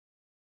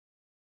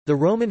The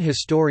Roman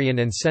historian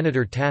and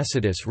senator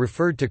Tacitus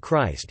referred to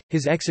Christ,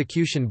 his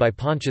execution by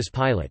Pontius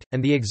Pilate,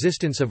 and the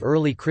existence of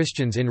early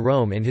Christians in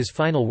Rome in his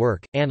final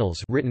work,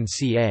 Annals, written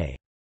ca.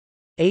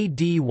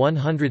 AD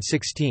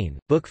 116,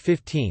 Book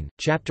 15,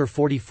 Chapter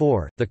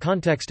 44. The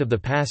context of the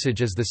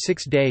passage is the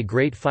Six-Day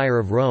Great Fire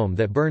of Rome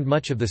that burned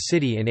much of the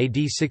city in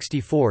AD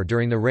 64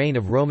 during the reign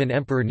of Roman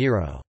Emperor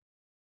Nero.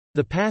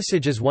 The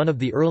passage is one of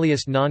the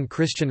earliest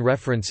non-Christian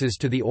references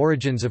to the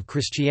origins of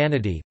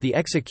Christianity, the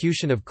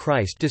execution of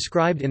Christ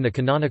described in the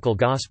canonical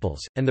Gospels,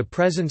 and the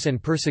presence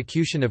and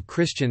persecution of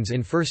Christians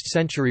in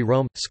 1st-century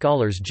Rome.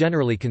 Scholars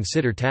generally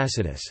consider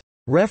Tacitus'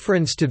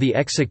 reference to the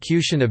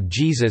execution of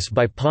Jesus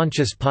by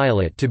Pontius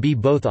Pilate to be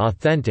both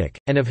authentic,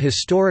 and of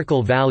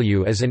historical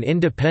value as an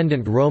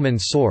independent Roman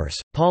source.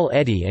 Paul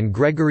Eddy and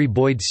Gregory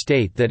Boyd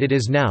state that it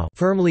is now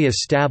firmly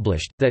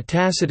established that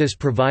Tacitus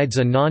provides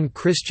a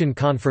non-Christian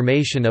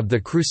confirmation of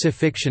the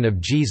crucifixion of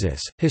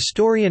Jesus.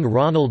 Historian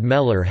Ronald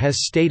Meller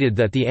has stated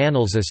that the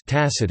Annals is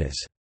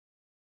Tacitus'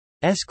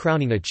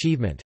 crowning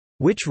achievement,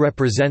 which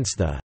represents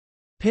the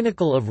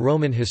pinnacle of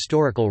Roman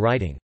historical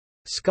writing.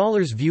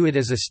 Scholars view it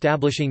as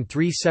establishing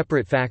three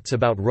separate facts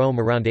about Rome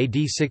around AD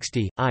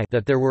 60,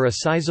 that there were a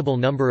sizable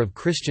number of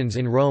Christians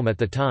in Rome at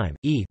the time,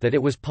 that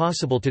it was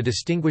possible to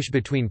distinguish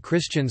between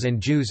Christians and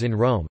Jews in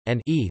Rome,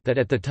 and that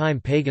at the time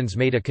pagans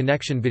made a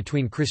connection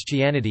between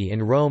Christianity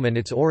in Rome and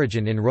its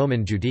origin in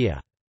Roman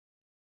Judea.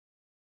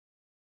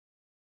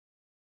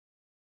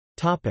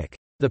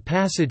 The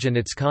passage and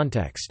its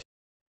context.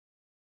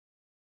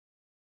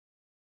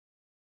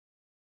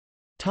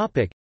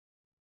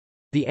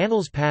 The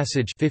Annals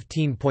passage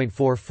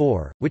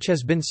 15.44, which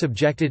has been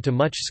subjected to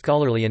much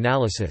scholarly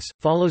analysis,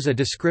 follows a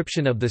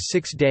description of the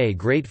Six-Day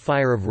Great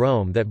Fire of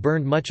Rome that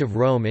burned much of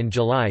Rome in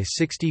July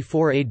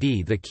 64 AD.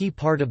 The key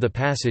part of the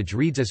passage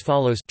reads as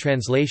follows,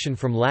 translation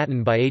from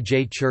Latin by A.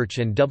 J. Church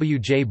and W.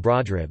 J.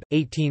 Brodrib,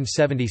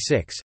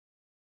 1876.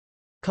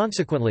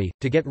 Consequently,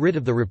 to get rid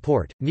of the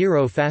report,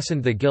 Nero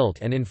fastened the guilt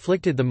and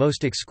inflicted the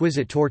most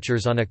exquisite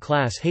tortures on a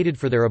class hated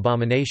for their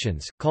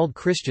abominations, called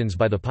Christians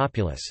by the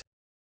populace.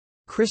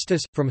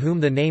 Christus, from whom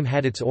the name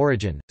had its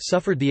origin,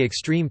 suffered the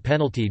extreme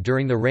penalty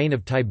during the reign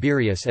of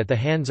Tiberius at the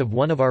hands of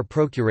one of our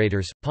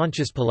procurators,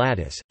 Pontius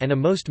Pilatus, and a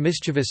most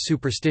mischievous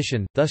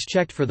superstition, thus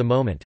checked for the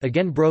moment,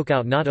 again broke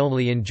out not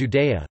only in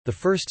Judea, the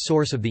first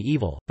source of the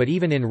evil, but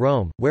even in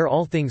Rome, where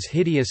all things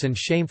hideous and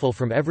shameful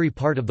from every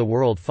part of the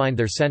world find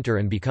their center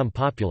and become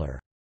popular.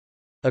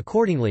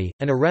 Accordingly,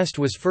 an arrest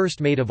was first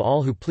made of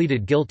all who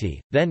pleaded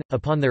guilty, then,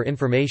 upon their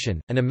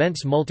information, an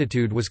immense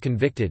multitude was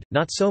convicted,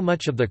 not so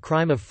much of the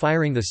crime of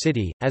firing the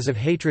city, as of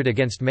hatred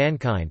against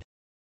mankind.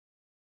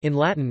 In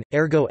Latin,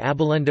 ergo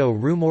abolendo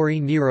rumori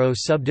Nero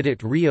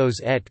subdidit rios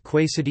et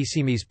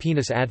quaesidissimis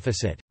penis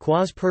adfacit,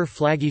 quas per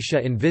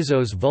flagitia in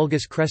visos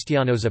vulgus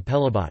Christianos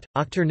appellabat,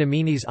 octer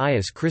neminis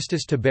ius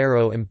Christus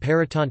Tibero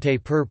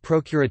imperitante per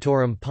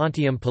procuratorum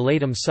Pontium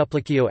Pilatum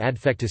supplicio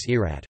adfectus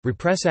erat,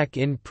 repressac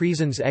in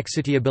presens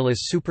exitiabilis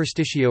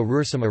superstitio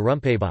rursum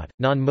irrumpebat,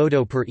 non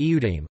modo per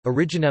iudem,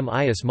 originem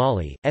ius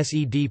mali,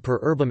 sed per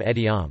urbum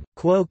etiam,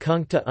 quo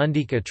cuncta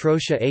undic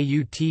atrocia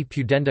aut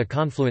pudenda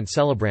confluent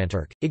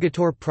celebranturc,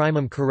 igator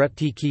primum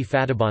corrupti qui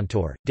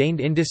fatibantur, deigned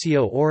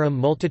indicio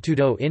aurum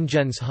multitudo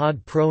ingens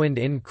hod proend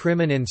in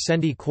crimen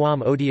incendi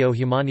quam odio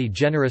humani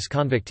generis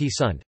convicti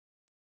sunt.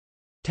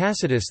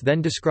 Tacitus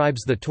then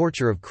describes the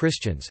torture of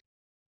Christians.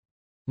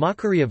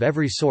 Mockery of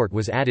every sort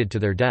was added to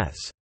their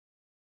deaths.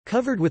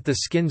 Covered with the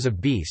skins of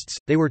beasts,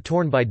 they were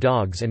torn by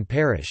dogs and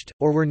perished,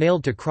 or were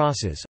nailed to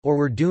crosses, or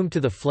were doomed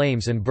to the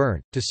flames and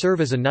burnt, to serve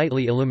as a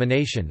nightly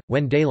illumination,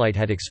 when daylight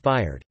had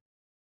expired.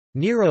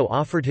 Nero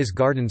offered his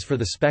gardens for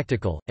the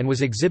spectacle, and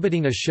was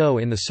exhibiting a show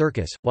in the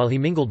circus, while he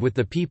mingled with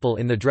the people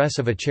in the dress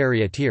of a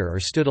charioteer or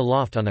stood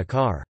aloft on a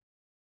car.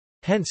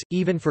 Hence,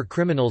 even for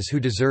criminals who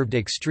deserved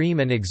extreme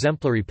and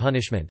exemplary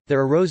punishment,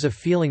 there arose a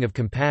feeling of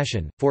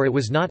compassion, for it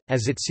was not,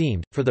 as it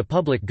seemed, for the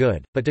public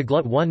good, but to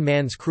glut one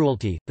man's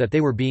cruelty, that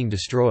they were being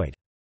destroyed.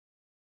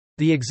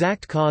 The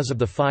exact cause of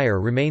the fire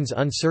remains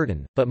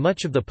uncertain, but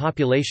much of the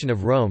population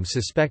of Rome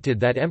suspected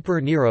that Emperor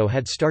Nero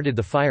had started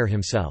the fire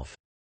himself.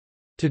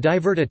 To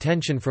divert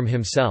attention from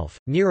himself,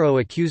 Nero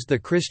accused the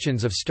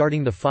Christians of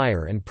starting the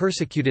fire and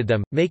persecuted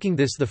them, making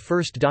this the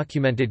first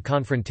documented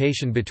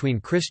confrontation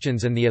between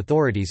Christians and the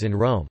authorities in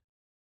Rome.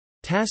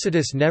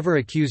 Tacitus never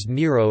accused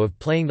Nero of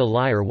playing the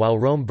liar while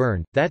Rome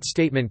burned. That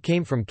statement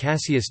came from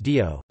Cassius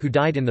Dio, who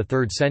died in the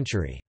 3rd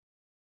century.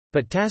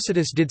 But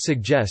Tacitus did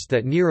suggest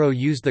that Nero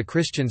used the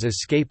Christians as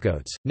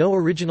scapegoats. No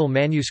original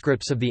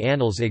manuscripts of the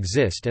Annals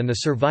exist, and the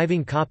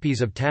surviving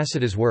copies of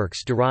Tacitus'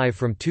 works derive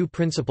from two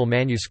principal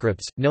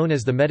manuscripts, known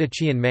as the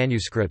Medicean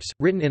manuscripts,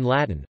 written in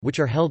Latin, which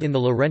are held in the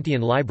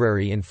Laurentian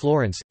Library in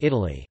Florence,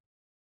 Italy.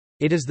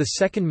 It is the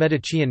second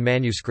Medicean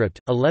manuscript,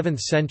 11th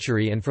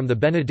century, and from the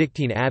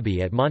Benedictine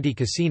Abbey at Monte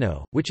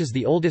Cassino, which is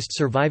the oldest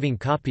surviving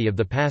copy of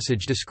the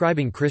passage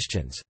describing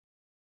Christians.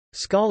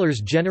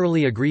 Scholars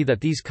generally agree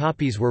that these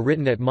copies were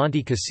written at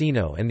Monte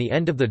Cassino, and the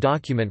end of the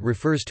document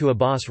refers to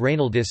Abbas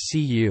Reynaldus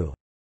cu.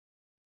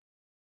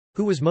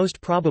 who was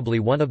most probably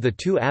one of the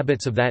two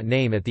abbots of that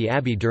name at the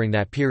abbey during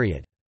that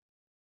period.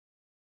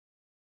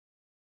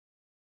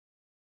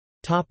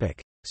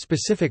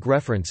 Specific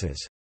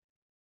references.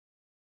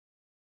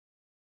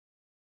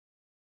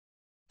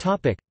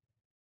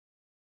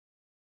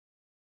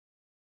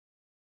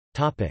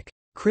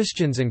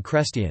 Christians and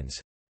Christians.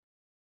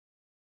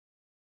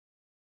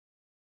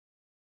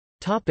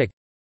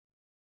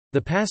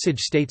 The passage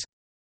states,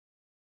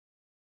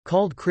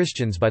 called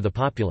Christians by the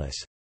populace,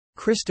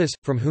 Christus,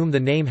 from whom the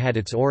name had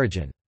its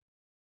origin.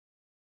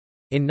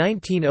 In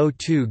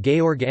 1902,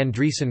 Georg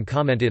Andriessen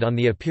commented on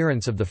the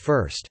appearance of the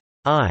first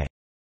I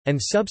and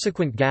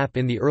subsequent gap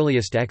in the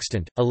earliest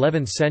extant,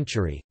 11th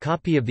century,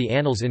 copy of the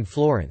Annals in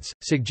Florence,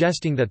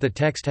 suggesting that the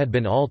text had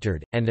been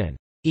altered, and an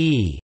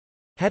E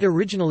had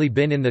originally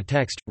been in the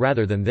text,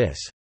 rather than this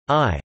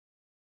I.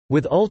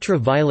 With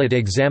ultraviolet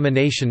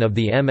examination of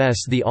the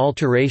MS the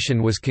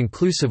alteration was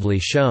conclusively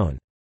shown.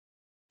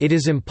 It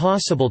is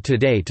impossible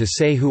today to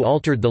say who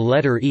altered the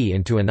letter E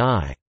into an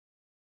I.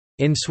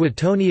 In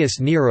Suetonius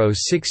Nero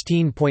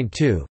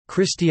 16.2,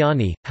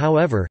 Christiani,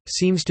 however,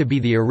 seems to be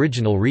the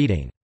original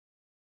reading.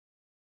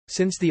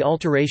 Since the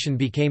alteration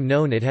became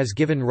known, it has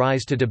given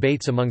rise to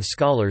debates among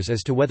scholars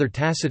as to whether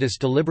Tacitus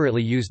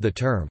deliberately used the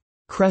term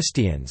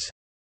Christians,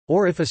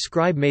 or if a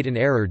scribe made an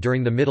error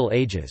during the Middle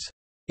Ages.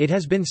 It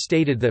has been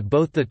stated that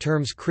both the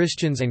terms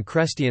Christians and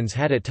Christians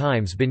had at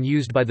times been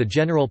used by the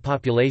general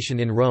population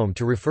in Rome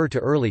to refer to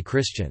early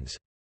Christians.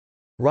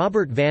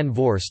 Robert van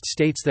Voorst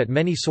states that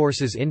many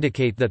sources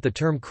indicate that the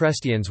term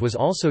Christians was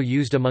also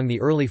used among the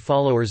early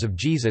followers of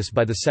Jesus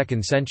by the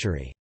 2nd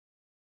century.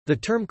 The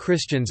term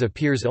Christians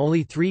appears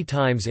only 3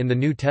 times in the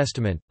New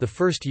Testament, the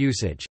first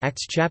usage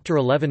Acts chapter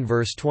 11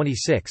 verse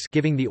 26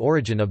 giving the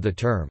origin of the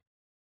term.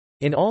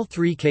 In all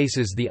 3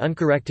 cases the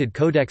uncorrected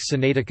Codex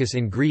Sinaiticus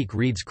in Greek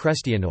reads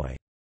Christianoi.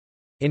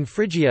 In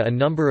Phrygia a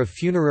number of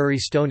funerary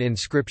stone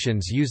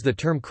inscriptions use the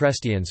term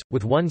Christians,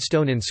 with one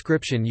stone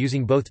inscription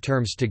using both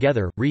terms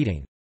together,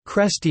 reading,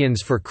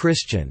 Christians for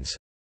Christians.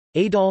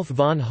 Adolf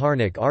von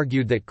Harnack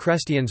argued that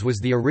Christians was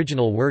the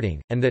original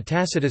wording, and that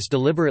Tacitus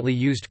deliberately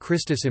used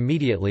Christus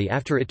immediately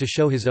after it to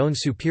show his own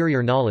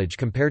superior knowledge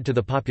compared to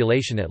the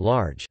population at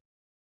large.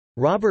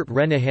 Robert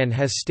Renehan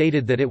has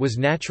stated that it was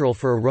natural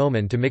for a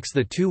Roman to mix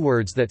the 2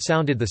 words that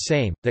sounded the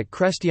same, that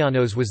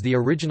Christianos was the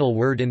original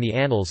word in the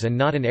Annals and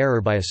not an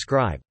error by a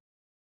scribe.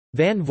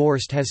 Van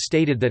Voorst has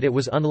stated that it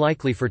was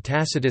unlikely for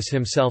Tacitus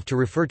himself to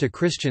refer to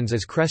Christians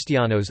as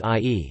Christianos,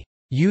 i.e.,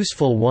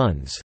 useful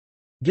ones,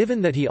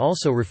 given that he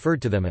also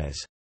referred to them as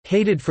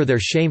hated for their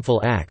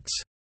shameful acts.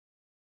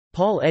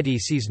 Paul Eddy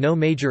sees no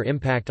major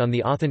impact on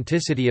the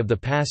authenticity of the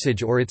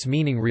passage or its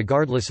meaning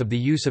regardless of the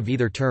use of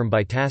either term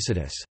by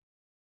Tacitus.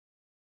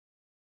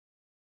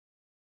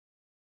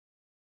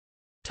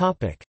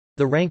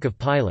 The rank of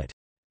Pilate.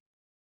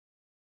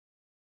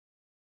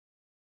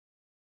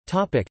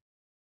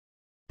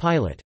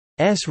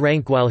 Pilate's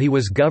rank while he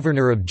was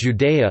governor of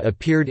Judea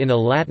appeared in a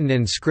Latin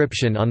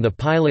inscription on the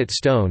Pilate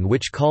stone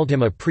which called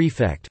him a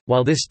prefect,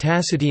 while this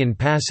Tacitian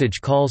passage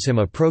calls him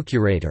a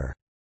procurator.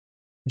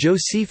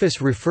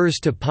 Josephus refers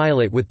to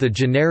Pilate with the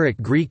generic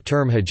Greek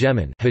term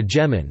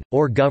hegemon,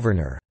 or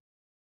governor.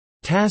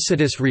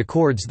 Tacitus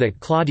records that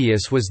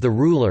Claudius was the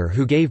ruler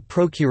who gave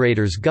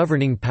procurators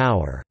governing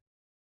power.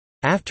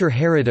 After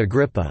Herod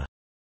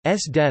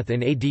Agrippa's death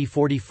in AD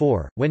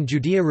 44, when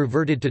Judea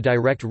reverted to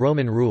direct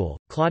Roman rule,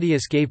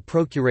 Claudius gave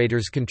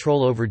procurators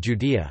control over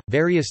Judea.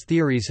 Various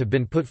theories have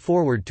been put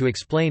forward to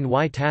explain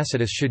why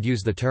Tacitus should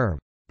use the term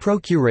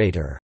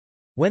procurator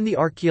when the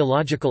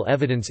archaeological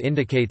evidence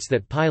indicates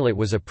that Pilate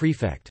was a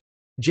prefect.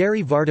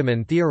 Jerry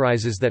Vardaman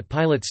theorizes that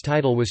Pilate's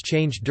title was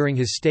changed during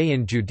his stay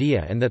in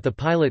Judea and that the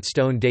Pilate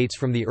stone dates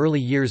from the early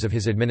years of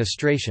his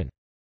administration.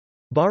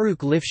 Baruch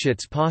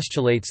Lifshitz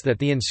postulates that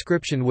the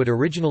inscription would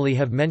originally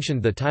have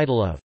mentioned the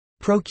title of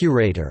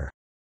procurator,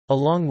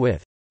 along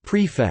with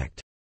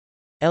prefect.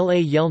 L.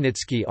 A.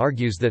 Yelnitsky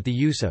argues that the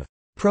use of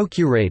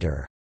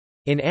procurator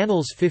in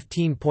Annals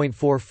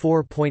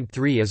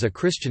 15.44.3 is a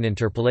Christian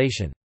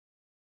interpolation.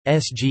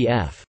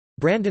 SGF.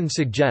 Brandon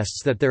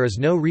suggests that there is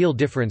no real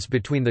difference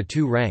between the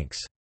 2 ranks.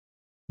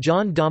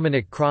 John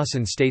Dominic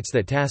Crossan states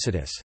that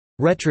Tacitus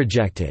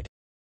retrojected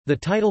the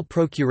title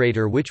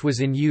procurator which was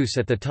in use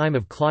at the time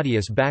of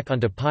Claudius back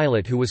onto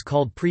Pilate who was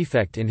called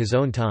prefect in his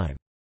own time.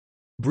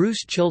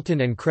 Bruce Chilton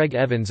and Craig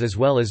Evans as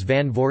well as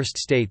Van Voorst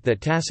state that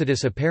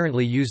Tacitus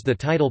apparently used the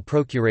title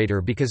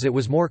procurator because it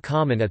was more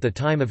common at the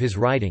time of his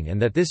writing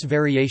and that this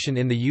variation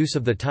in the use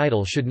of the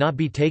title should not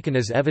be taken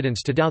as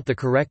evidence to doubt the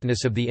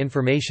correctness of the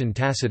information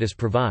Tacitus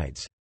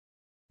provides.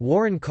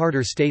 Warren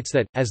Carter states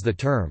that, as the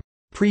term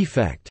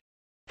prefect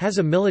has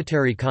a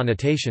military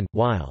connotation,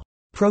 while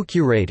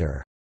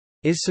procurator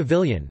is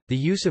civilian, the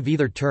use of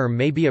either term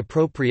may be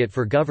appropriate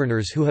for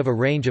governors who have a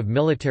range of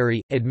military,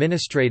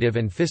 administrative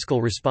and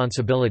fiscal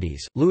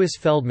responsibilities. Louis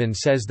Feldman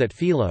says that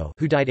Philo,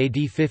 who died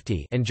AD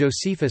 50, and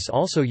Josephus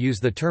also use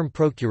the term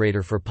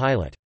procurator for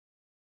Pilate.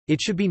 It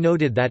should be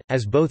noted that,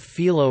 as both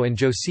Philo and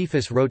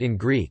Josephus wrote in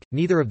Greek,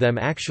 neither of them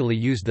actually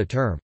used the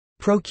term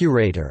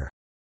procurator,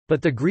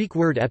 But the Greek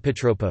word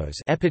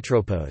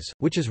epitropos,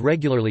 which is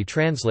regularly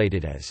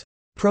translated as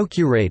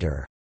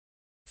procurator,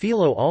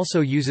 Philo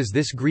also uses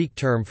this Greek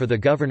term for the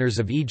governors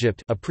of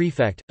Egypt, a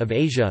prefect, of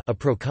Asia, a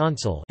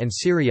proconsul, and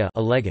Syria,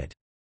 a legate.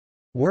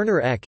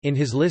 Werner Eck, in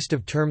his list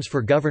of terms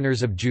for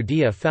governors of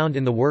Judea found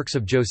in the works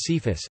of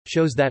Josephus,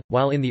 shows that,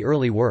 while in the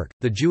early work,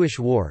 The Jewish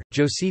War,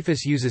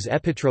 Josephus uses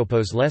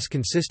epitropos less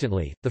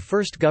consistently. The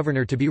first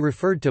governor to be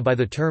referred to by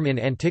the term in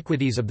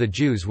Antiquities of the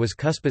Jews was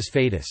Cuspis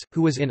Fadus,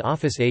 who was in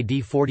office AD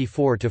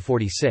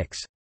 44–46.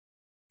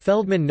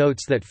 Feldman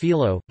notes that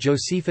Philo,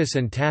 Josephus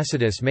and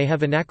Tacitus may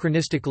have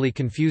anachronistically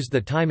confused the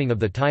timing of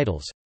the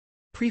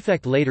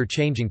titles—prefect later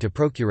changing to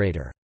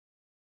procurator.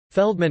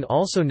 Feldman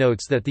also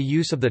notes that the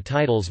use of the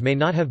titles may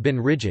not have been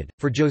rigid,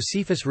 for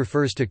Josephus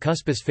refers to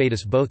Cuspis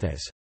Fadus both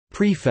as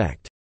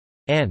prefect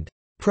and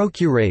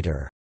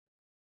procurator.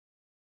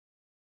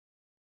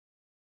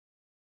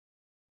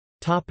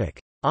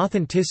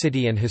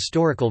 Authenticity and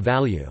historical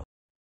value.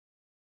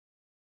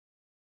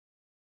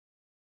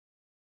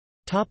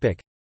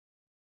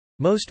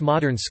 Most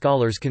modern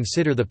scholars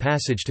consider the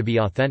passage to be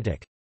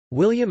authentic.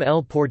 William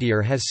L.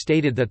 Portier has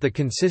stated that the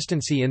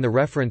consistency in the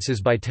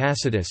references by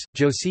Tacitus,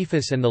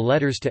 Josephus and the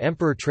letters to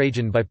Emperor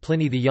Trajan by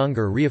Pliny the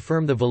Younger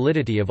reaffirm the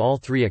validity of all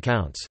three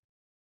accounts.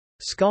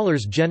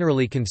 Scholars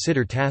generally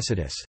consider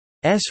Tacitus'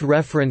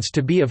 reference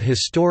to be of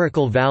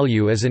historical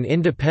value as an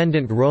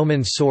independent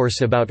Roman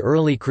source about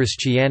early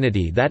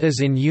Christianity that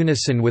is in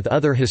unison with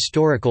other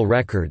historical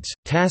records.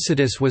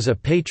 Tacitus was a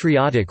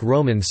patriotic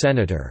Roman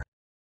senator.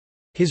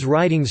 His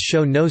writings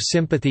show no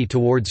sympathy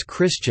towards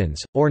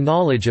Christians, or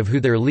knowledge of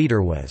who their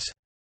leader was.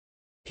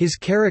 His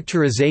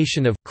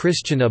characterization of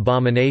Christian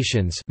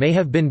abominations may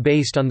have been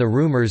based on the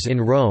rumors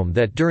in Rome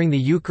that during the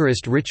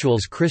Eucharist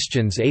rituals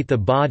Christians ate the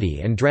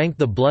body and drank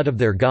the blood of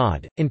their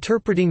god,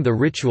 interpreting the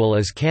ritual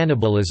as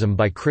cannibalism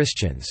by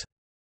Christians.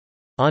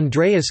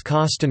 Andreas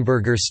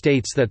Kostenberger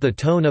states that the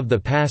tone of the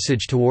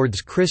passage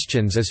towards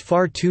Christians is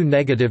far too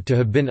negative to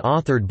have been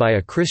authored by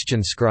a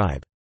Christian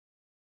scribe.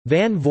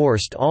 Van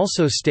Voorst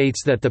also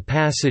states that the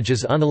passage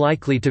is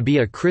unlikely to be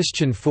a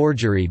Christian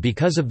forgery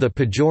because of the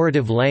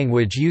pejorative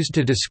language used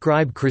to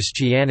describe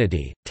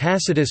Christianity.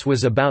 Tacitus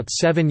was about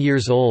 7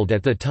 years old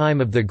at the time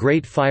of the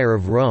Great Fire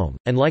of Rome,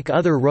 and like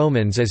other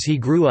Romans as he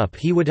grew up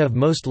he would have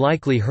most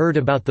likely heard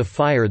about the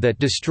fire that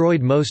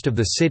destroyed most of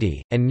the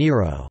city, and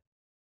Nero's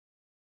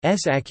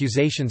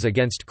accusations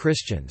against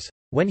Christians.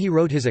 When he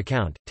wrote his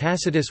account,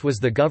 Tacitus was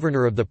the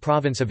governor of the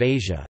province of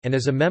Asia, and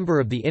as a member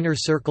of the inner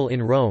circle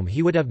in Rome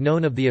he would have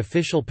known of the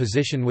official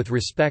position with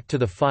respect to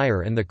the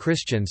fire and the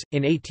Christians.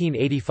 In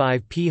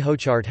 1885 P.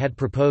 Hochart had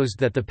proposed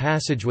that the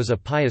passage was a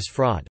pious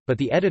fraud, but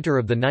the editor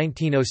of the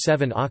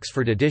 1907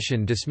 Oxford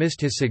edition dismissed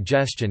his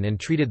suggestion and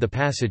treated the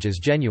passage as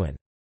genuine.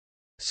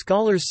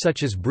 Scholars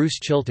such as Bruce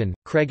Chilton,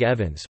 Craig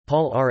Evans,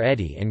 Paul R.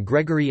 Eddy and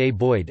Gregory A.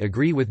 Boyd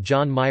agree with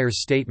John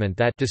Meyer's statement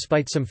that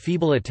despite some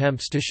feeble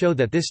attempts to show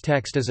that this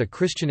text is a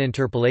Christian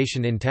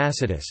interpolation in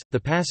Tacitus, the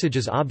passage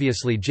is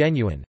obviously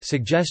genuine.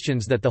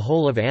 Suggestions that the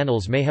whole of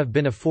Annals may have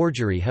been a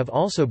forgery have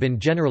also been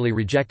generally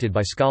rejected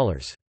by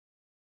scholars.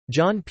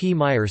 John P.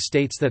 Meyer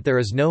states that there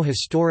is no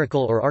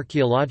historical or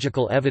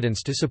archaeological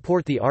evidence to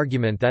support the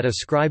argument that a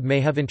scribe may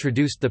have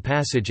introduced the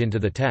passage into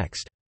the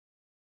text.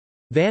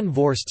 Van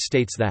Voorst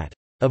states that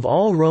of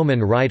all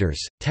Roman writers,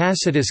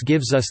 Tacitus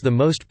gives us the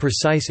most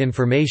precise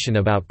information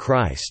about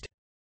Christ.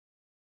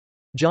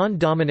 John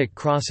Dominic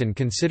Crossan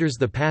considers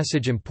the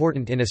passage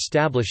important in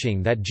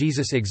establishing that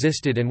Jesus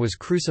existed and was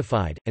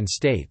crucified, and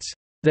states,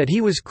 "...that he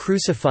was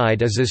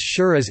crucified is as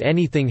sure as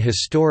anything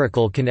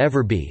historical can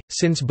ever be,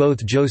 since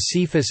both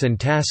Josephus and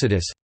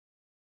Tacitus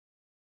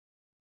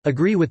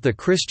agree with the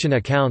Christian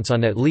accounts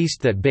on at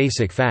least that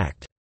basic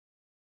fact."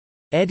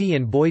 Eddy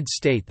and Boyd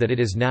state that it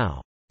is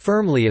now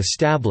firmly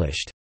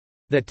established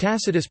that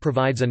Tacitus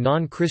provides a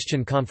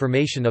non-Christian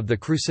confirmation of the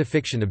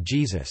crucifixion of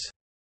Jesus.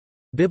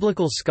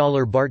 Biblical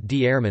scholar Bart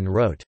D. Ehrman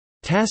wrote,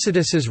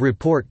 "Tacitus's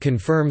report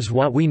confirms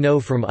what we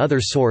know from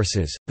other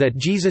sources, that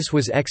Jesus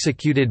was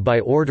executed by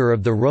order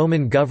of the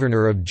Roman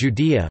governor of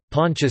Judea,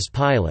 Pontius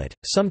Pilate,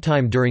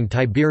 sometime during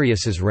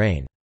Tiberius's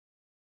reign."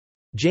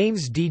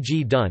 James D.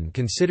 G. Dunn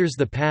considers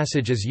the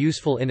passage as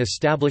useful in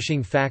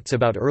establishing facts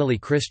about early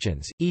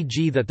Christians,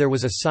 e.g. that there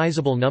was a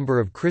sizable number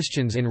of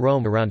Christians in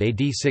Rome around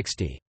AD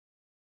 60.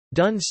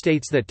 Dunn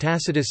states that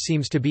Tacitus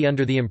seems to be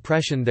under the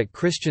impression that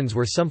Christians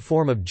were some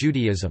form of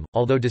Judaism,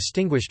 although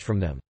distinguished from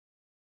them.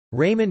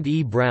 Raymond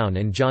E. Brown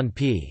and John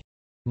P.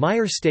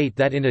 Meyer state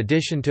that in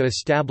addition to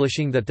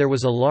establishing that there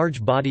was a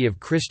large body of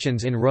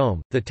Christians in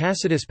Rome, the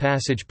Tacitus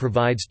passage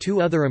provides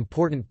two other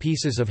important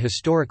pieces of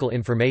historical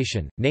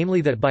information, namely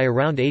that by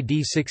around AD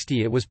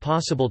 60 it was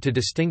possible to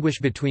distinguish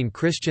between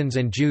Christians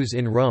and Jews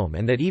in Rome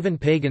and that even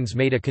pagans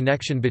made a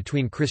connection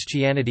between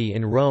Christianity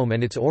in Rome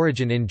and its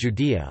origin in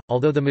Judea.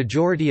 Although the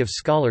majority of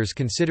scholars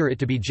consider it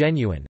to be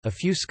genuine, a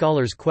few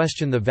scholars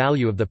question the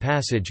value of the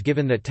passage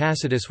given that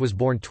Tacitus was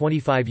born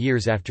 25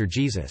 years after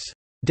Jesus'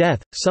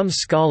 death. Some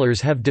scholars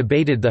have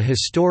debated the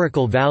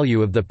historical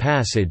value of the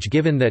passage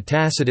given that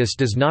Tacitus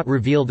does not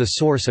reveal the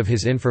source of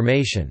his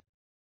information.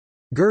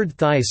 Gerd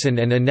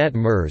Theissen and Annette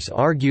Mers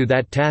argue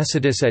that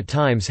Tacitus at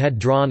times had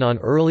drawn on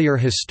earlier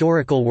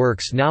historical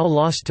works now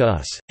lost to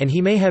us, and he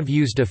may have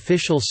used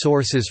official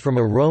sources from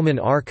a Roman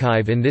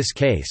archive in this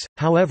case.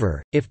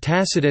 However, if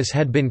Tacitus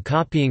had been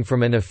copying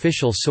from an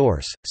official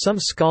source, some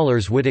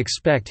scholars would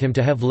expect him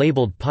to have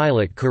labeled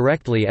Pilate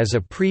correctly as a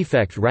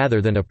prefect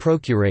rather than a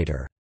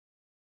procurator.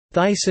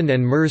 Theissen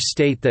and Mers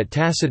state that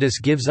Tacitus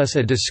gives us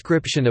a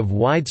description of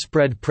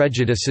widespread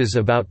prejudices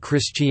about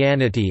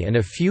Christianity and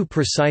a few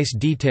precise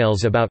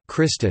details about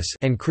Christus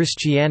and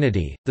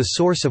Christianity, the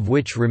source of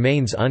which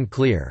remains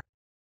unclear.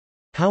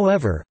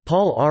 However,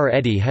 Paul R.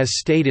 Eddy has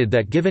stated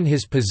that given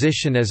his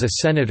position as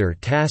a senator,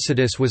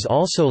 Tacitus was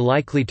also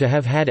likely to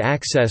have had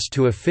access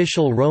to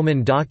official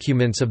Roman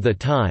documents of the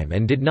time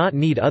and did not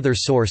need other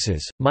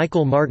sources.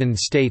 Michael Martin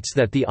states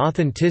that the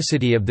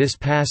authenticity of this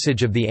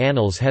passage of the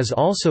Annals has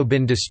also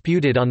been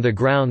disputed on the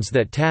grounds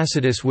that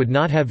Tacitus would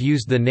not have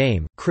used the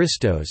name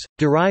Christos,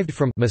 derived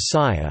from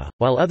Messiah,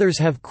 while others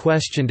have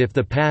questioned if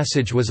the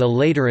passage was a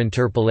later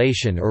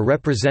interpolation or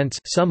represents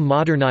some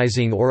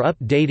modernizing or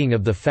updating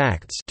of the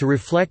facts to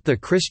reflect the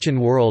Christian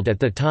world at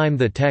the time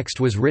the text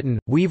was written.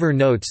 Weaver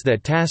notes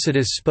that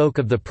Tacitus spoke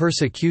of the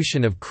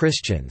persecution of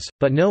Christians,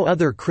 but no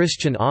other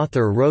Christian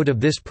author wrote of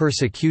this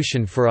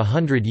persecution for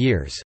 100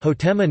 years.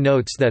 Hotema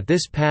notes that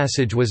this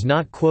passage was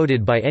not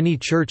quoted by any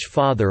church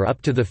father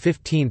up to the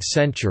 15th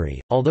century,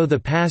 although the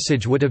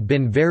passage would have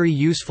been very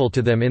useful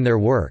to them in their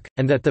work,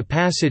 and that the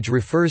passage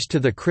refers to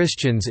the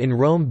Christians in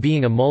Rome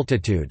being a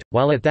multitude,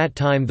 while at that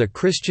time the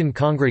Christian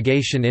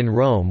congregation in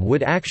Rome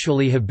would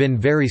actually have been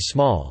very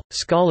small.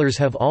 Scholars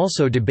have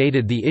also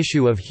debated the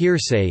issue of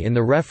hearsay in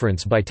the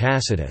reference by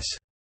Tacitus.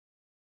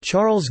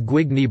 Charles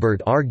Guignebert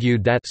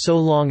argued that so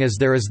long as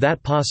there is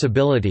that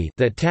possibility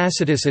that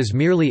Tacitus is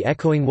merely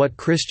echoing what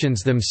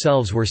Christians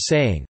themselves were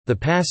saying, the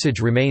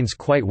passage remains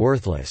quite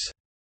worthless.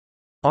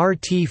 R.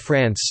 T.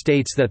 France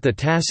states that the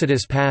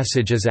Tacitus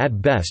passage is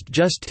at best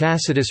just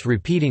Tacitus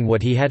repeating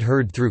what he had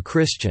heard through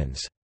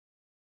Christians.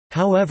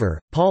 However,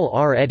 Paul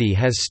R. Eddy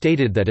has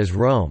stated that as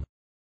Rome's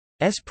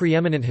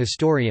preeminent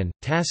historian,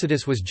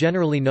 Tacitus was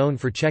generally known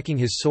for checking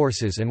his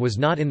sources and was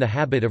not in the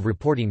habit of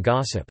reporting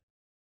gossip.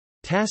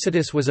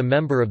 Tacitus was a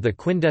member of the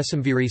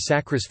Quindecimviri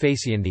Sacris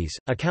Faciendis,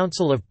 a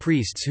council of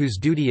priests whose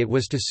duty it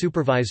was to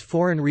supervise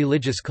foreign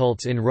religious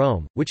cults in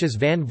Rome, which, as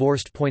Van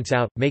Voorst points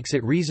out, makes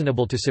it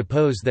reasonable to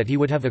suppose that he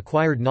would have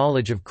acquired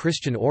knowledge of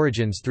Christian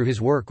origins through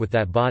his work with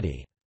that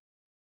body.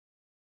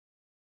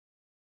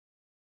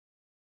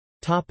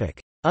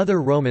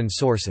 Other Roman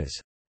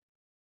sources.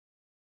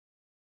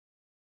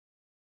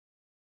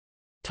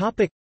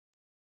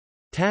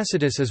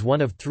 Tacitus is one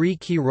of three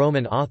key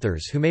Roman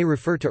authors who may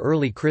refer to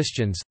early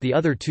Christians, the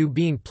other two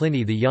being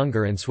Pliny the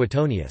Younger and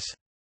Suetonius.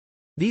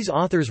 These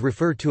authors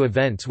refer to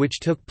events which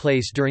took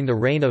place during the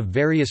reign of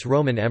various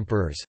Roman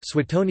emperors,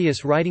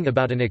 Suetonius writing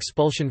about an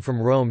expulsion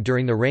from Rome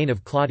during the reign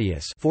of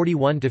Claudius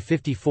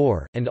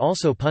 41–54, and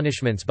also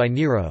punishments by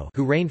Nero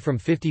who reigned from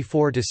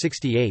 54 to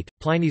 68.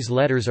 Pliny's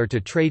letters are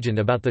to Trajan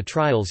about the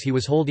trials he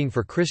was holding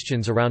for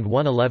Christians around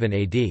 111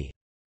 AD.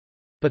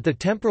 But the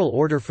temporal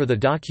order for the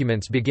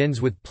documents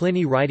begins with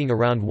Pliny writing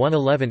around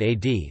 111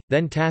 AD,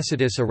 then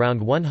Tacitus around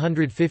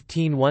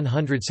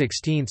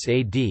 115–116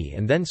 AD,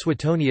 and then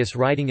Suetonius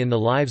writing in the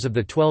Lives of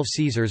the 12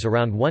 Caesars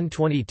around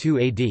 122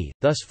 AD,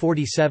 thus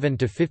 47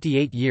 to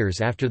 58 years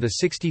after the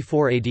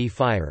 64 AD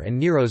fire and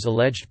Nero's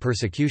alleged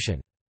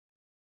persecution.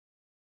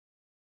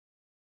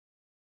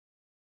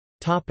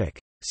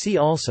 See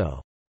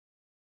also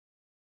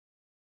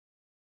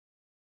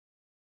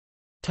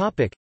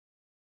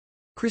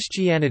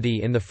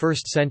Christianity in the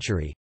 1st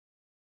century,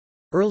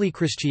 Early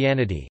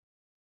Christianity,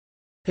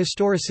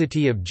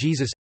 Historicity of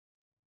Jesus,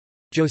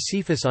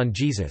 Josephus on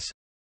Jesus,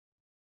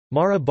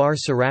 Mara bar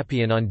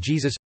Serapion on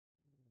Jesus,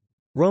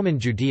 Roman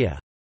Judea,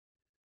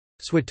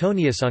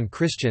 Suetonius on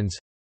Christians,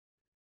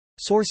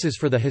 Sources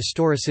for the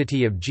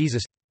historicity of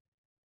Jesus.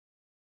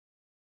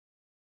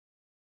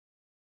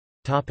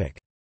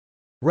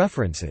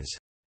 References.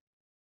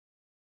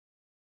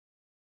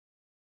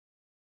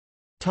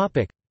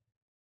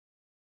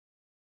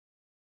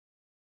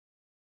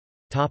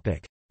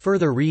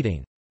 Further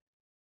reading.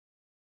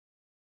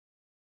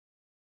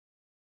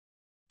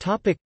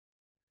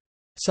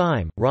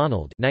 Syme,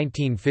 Ronald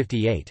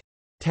 1958.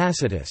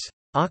 Tacitus.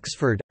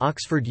 Oxford,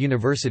 Oxford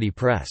University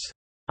Press.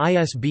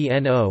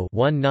 ISBN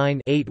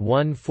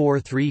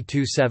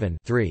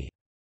 0-19-814327-3.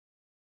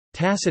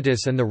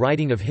 Tacitus and the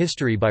Writing of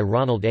History by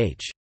Ronald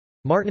H.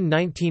 Martin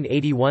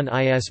 1981.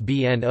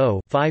 ISBN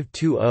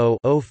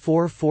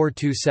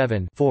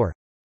 0-520-04427-4.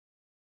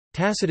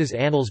 Tacitus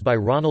Annals by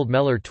Ronald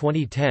Meller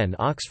 2010.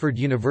 Oxford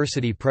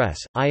University Press,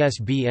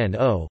 ISBN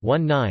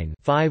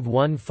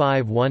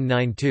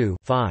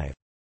 0-19-515192-5.